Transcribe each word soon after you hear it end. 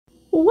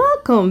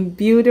Welcome,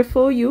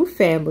 beautiful you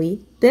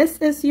family. This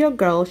is your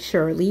girl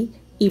Shirley.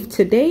 If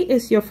today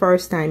is your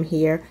first time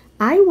here,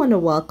 I want to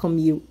welcome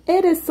you.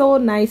 It is so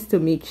nice to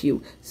meet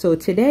you. So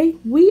today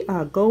we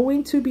are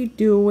going to be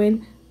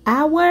doing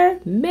our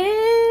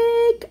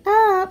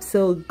makeup.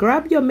 So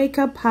grab your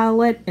makeup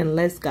palette and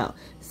let's go.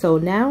 So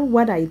now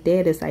what I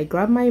did is I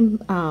grabbed my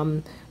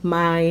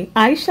my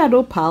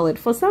eyeshadow palette.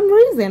 For some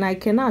reason I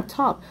cannot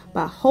talk,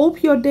 but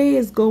hope your day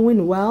is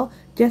going well.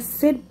 Just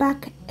sit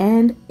back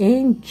and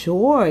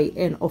enjoy.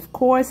 And of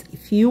course,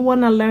 if you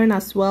want to learn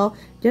as well,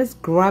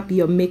 just grab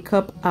your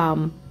makeup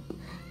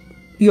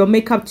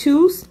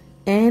tools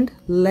and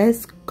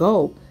let's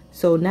go.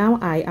 So now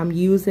I am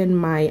using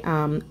my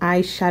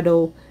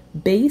eyeshadow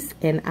base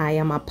and I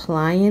am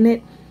applying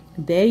it.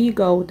 There you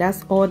go.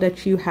 That's all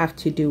that you have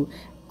to do.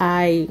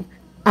 I'm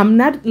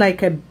not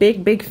like a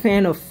big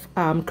fan of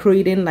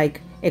creating like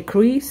a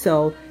crease,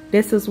 so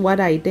this is what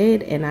I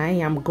did, and I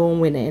am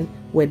going in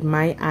with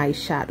my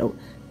eyeshadow.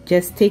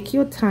 Just take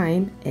your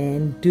time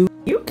and do.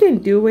 You can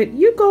do it.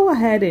 You go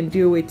ahead and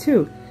do it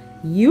too.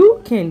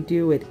 You can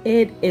do it.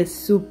 It is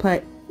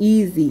super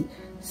easy.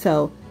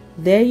 So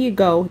there you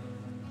go.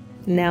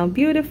 Now,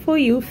 beautiful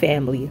you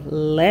family,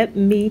 let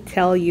me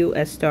tell you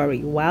a story.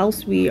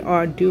 Whilst we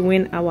are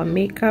doing our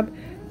makeup,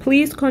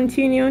 please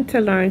continue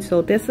to learn.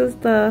 So this is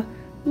the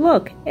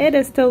look. It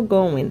is still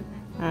going.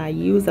 I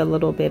use a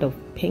little bit of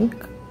pink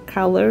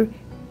color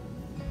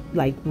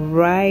like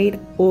right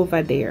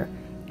over there,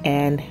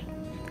 and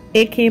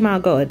it came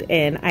out good.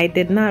 And I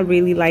did not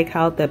really like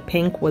how the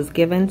pink was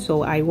given,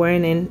 so I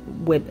went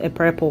in with a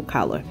purple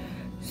color.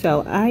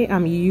 So I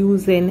am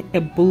using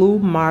a blue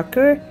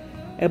marker,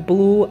 a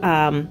blue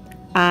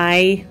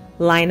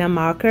eyeliner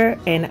marker,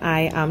 and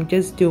I am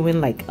just doing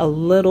like a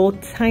little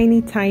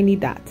tiny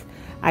dot.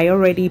 I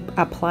already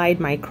applied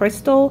my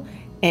crystal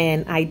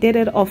and I did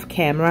it off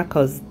camera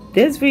because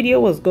this video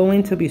was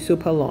going to be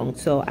super long,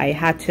 so I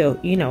had to,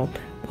 you know,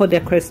 put the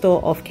crystal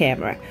off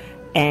camera.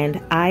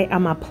 And I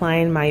am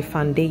applying my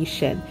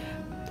foundation.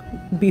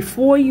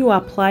 Before you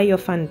apply your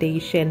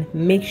foundation,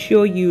 make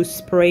sure you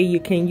spray. You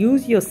can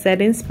use your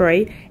setting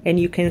spray and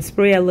you can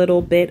spray a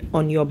little bit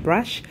on your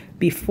brush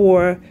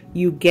before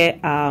you get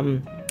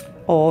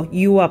or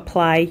you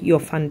apply your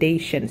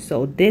foundation.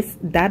 So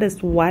that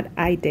is what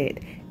I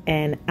did,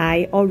 and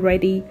I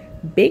already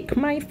baked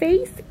my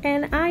face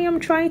and I am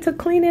trying to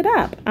clean it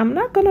up. I'm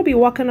not gonna be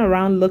walking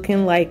around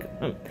looking like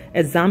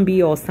a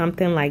zombie or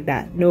something like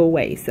that. No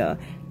way. So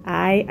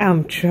I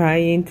am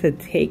trying to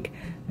take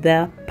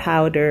the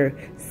powder,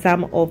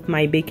 some of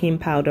my baking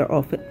powder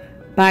off it.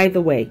 By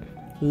the way,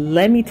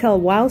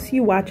 whilst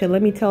you watch it,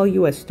 let me tell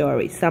you a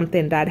story,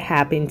 something that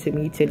happened to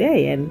me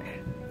today, and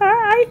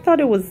I thought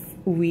it was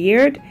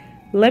weird.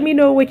 Let me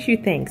know what you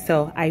think.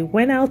 So I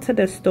went out to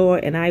the store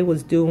and I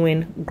was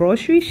doing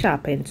grocery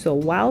shopping. So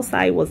whilst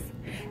I was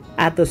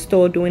at the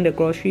store doing the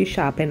grocery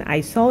shopping, I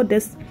saw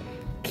this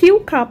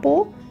cute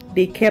couple.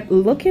 They kept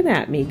looking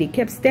at me. They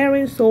kept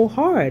staring so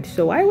hard.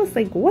 So I was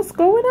like, what's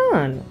going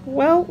on?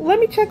 Well, let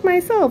me check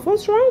myself.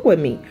 What's wrong with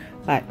me?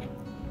 But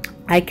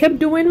I kept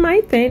doing my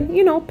thing,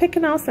 you know,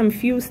 picking out some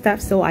few stuff.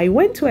 So I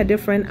went to a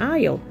different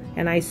aisle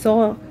and I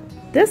saw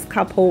this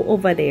couple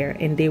over there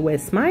and they were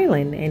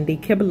smiling and they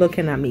kept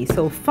looking at me.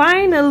 So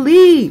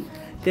finally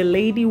the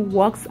lady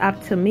walks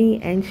up to me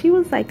and she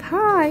was like,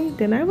 hi.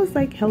 Then I was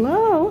like,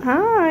 hello,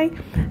 hi.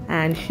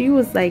 And she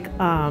was like,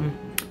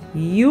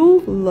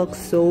 you look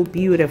so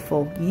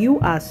beautiful. You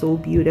are so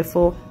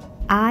beautiful.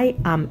 I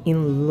am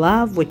in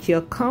love with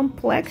your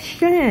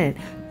complexion.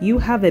 You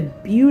have a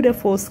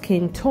beautiful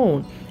skin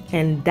tone.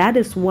 And that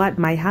is what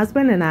my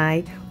husband and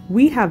I,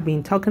 we have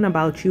been talking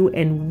about you,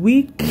 and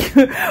we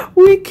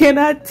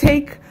cannot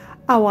take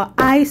our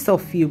eyes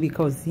off you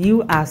because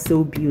you are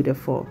so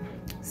beautiful.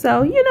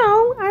 So, you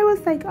know, I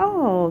was like,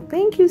 oh,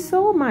 thank you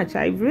so much.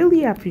 I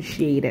really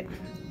appreciate it.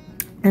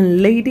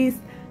 And ladies,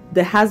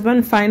 the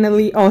husband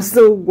finally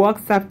also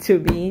walks up to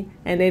me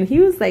and then he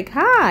was like,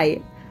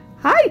 hi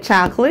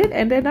chocolate.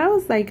 And then I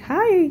was like,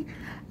 hi.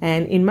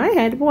 And in my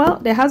head, well,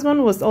 the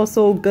husband was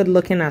also good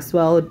looking as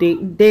well.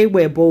 They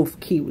were both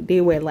cute. They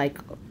were like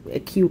a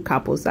cute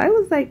couple. So I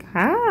was like,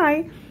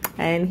 hi.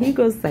 And he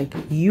goes like,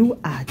 you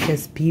are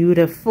just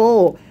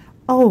beautiful.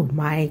 Oh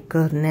my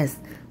goodness,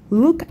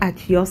 look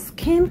at your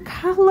skin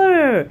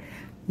color.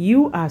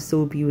 You are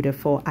so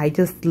beautiful. I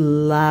just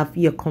love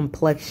your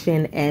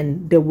complexion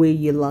and the way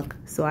you look.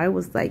 So I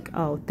was like,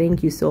 oh,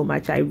 thank you so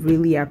much. I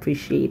really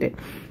appreciate it.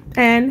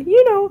 And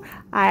you know,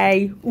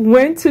 I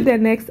went to the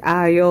next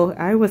aisle.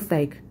 I was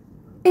like,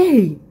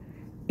 hey,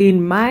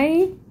 in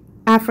my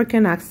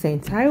African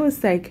accent, I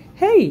was like,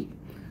 hey,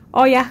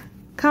 oh yeah,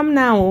 come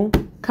now,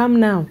 come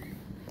now.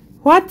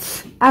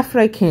 What?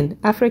 African?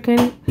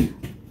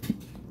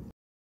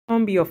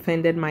 Don't be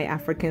offended, my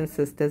African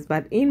sisters,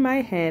 but in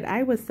my head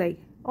I was like,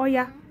 oh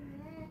yeah,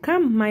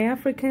 come my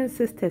African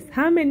sisters.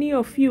 How many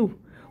of you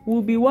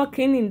will be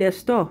walking in the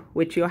store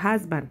with your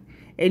husband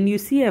and you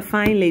see a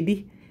fine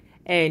lady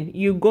and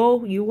you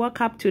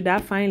walk up to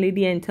that fine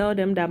lady and tell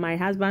them that my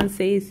husband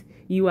says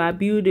You are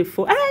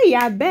beautiful. Hey,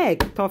 I beg.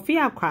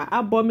 Tofiakwa,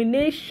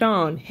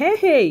 abomination.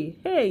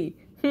 Hey.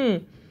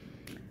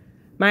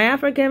 My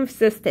African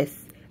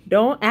sisters,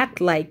 don't act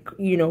like,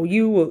 you know,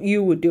 you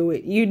will do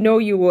it. You know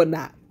you will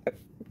not.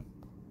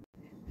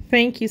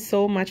 Thank you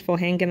so much for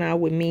hanging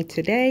out with me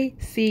today.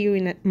 See you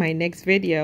in my next video.